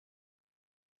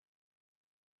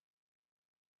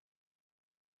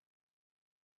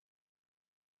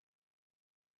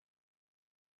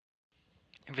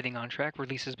Everything on track.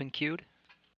 Release has been queued.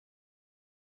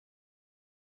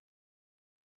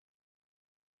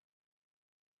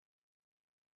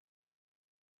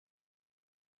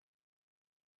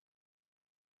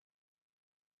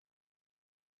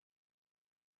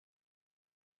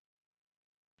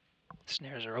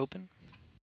 Snares are open.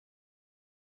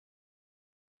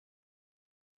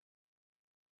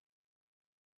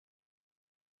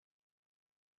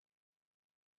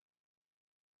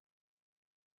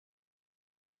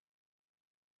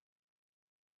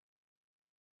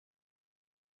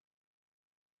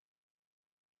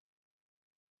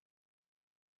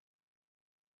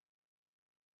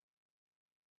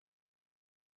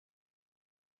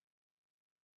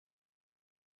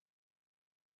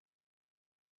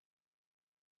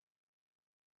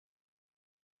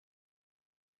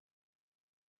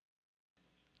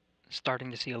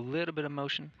 Starting to see a little bit of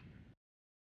motion.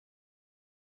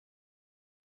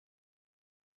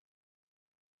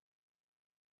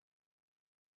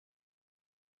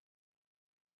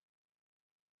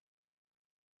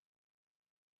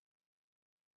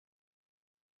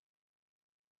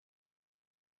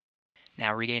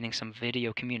 Now regaining some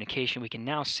video communication, we can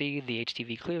now see the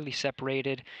HTV clearly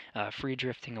separated, free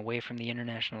drifting away from the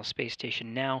International Space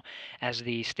Station now as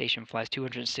the station flies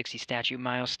 260 statute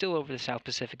miles, still over the South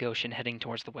Pacific Ocean, heading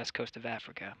towards the west coast of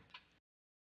Africa.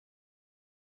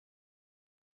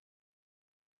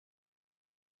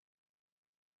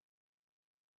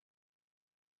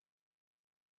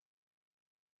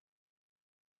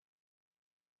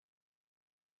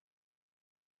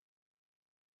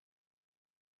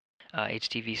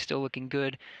 HTV still looking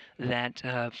good. That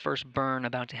first burn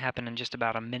about to happen in just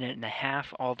about a minute and a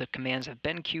half. All the commands have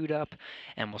been queued up,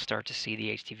 and we'll start to see the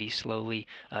HTV slowly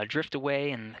drift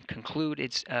away and conclude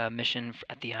its mission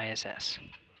at the ISS.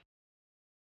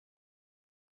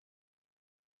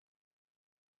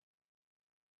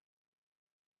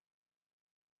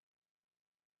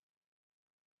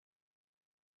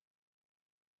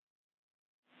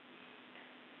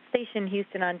 Station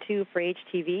Houston on 2 for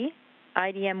HTV.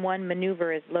 IDM-1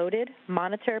 maneuver is loaded.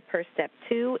 Monitor per step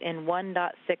 2 in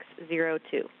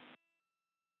 1.602.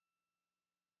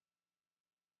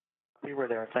 We were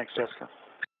there. Thanks, Jessica.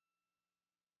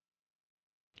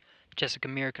 Jessica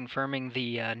Meir confirming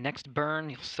the next burn.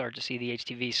 You'll start to see the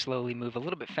HTV slowly move a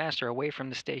little bit faster away from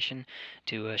the station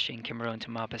to Shane Kimbrough and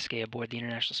Thomas Pesquet aboard the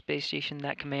International Space Station.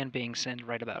 That command being sent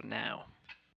right about now.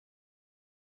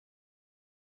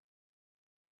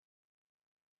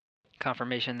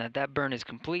 Confirmation that that burn is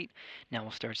complete. Now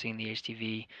we'll start seeing the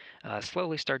HTV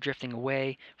slowly start drifting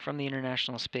away from the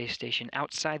International Space Station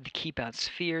outside the keep-out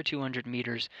sphere, 200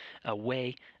 meters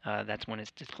away. That's when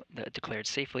it's declared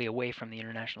safely away from the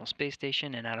International Space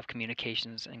Station and out of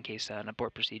communications in case an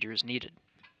abort procedure is needed.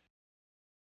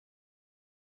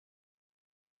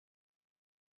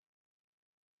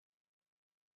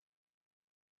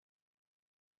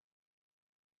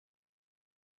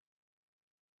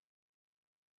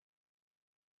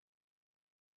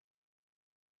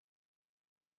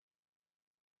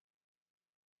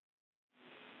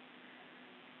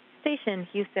 Station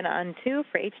Houston on 2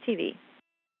 for HTV.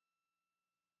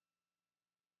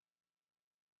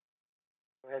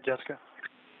 Go ahead, Jessica.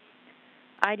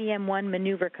 IDM-1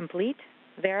 maneuver complete.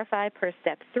 Verify per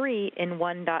step 3 in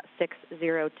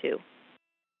 1.602.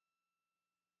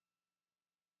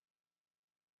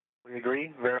 We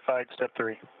agree. Verified step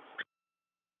 3.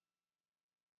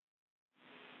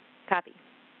 Copy.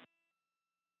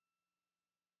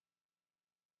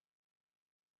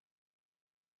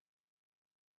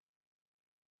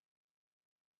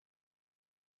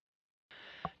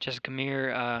 Jessica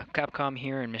Meir, Capcom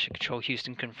here and Mission Control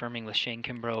Houston confirming with Shane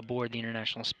Kimbrough aboard the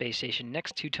International Space Station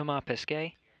next to Thomas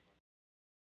Pesquet.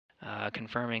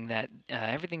 Confirming that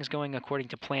everything's going according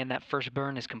to plan. That first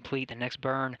burn is complete. The next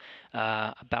burn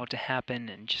about to happen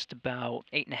in just about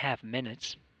 8.5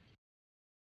 minutes.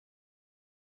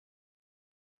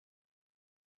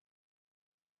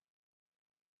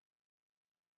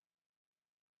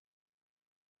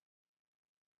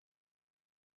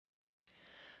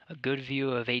 A good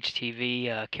view of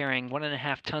HTV carrying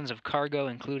 1.5 tons of cargo,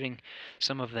 including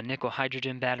some of the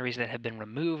nickel-hydrogen batteries that have been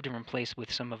removed and replaced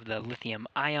with some of the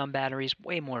lithium-ion batteries,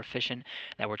 way more efficient,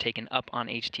 that were taken up on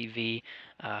HTV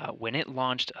when it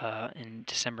launched in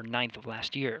December 9th of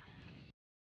last year.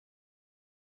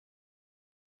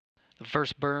 The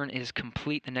first burn is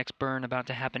complete. The next burn about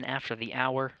to happen after the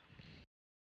hour.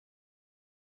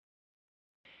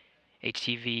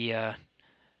 HTV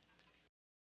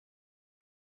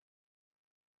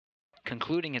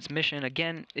concluding its mission.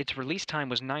 Again, its release time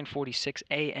was 9:46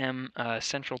 a.m.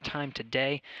 Central Time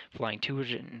today, flying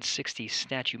 260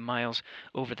 statute miles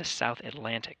over the South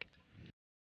Atlantic.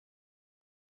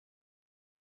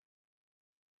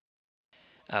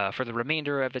 For the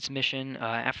remainder of its mission,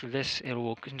 after this, it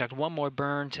will conduct one more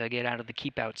burn to get out of the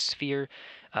keep-out sphere.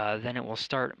 Then it will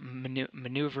start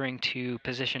maneuvering to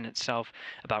position itself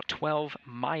about 12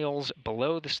 miles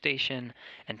below the station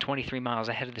and 23 miles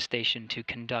ahead of the station to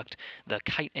conduct the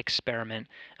kite experiment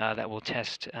that will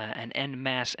test an end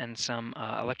mass and some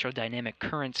electrodynamic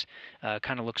currents.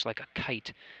 Kind of looks like a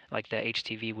kite, like the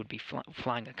HTV would be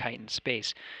flying a kite in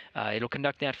space. It'll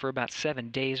conduct that for about 7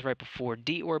 days right before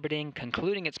deorbiting,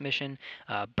 concluding its mission,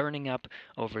 burning up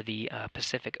over the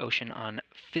Pacific Ocean on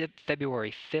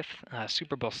February 5th,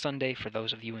 Super Bowl Sunday for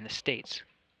those of you in the States.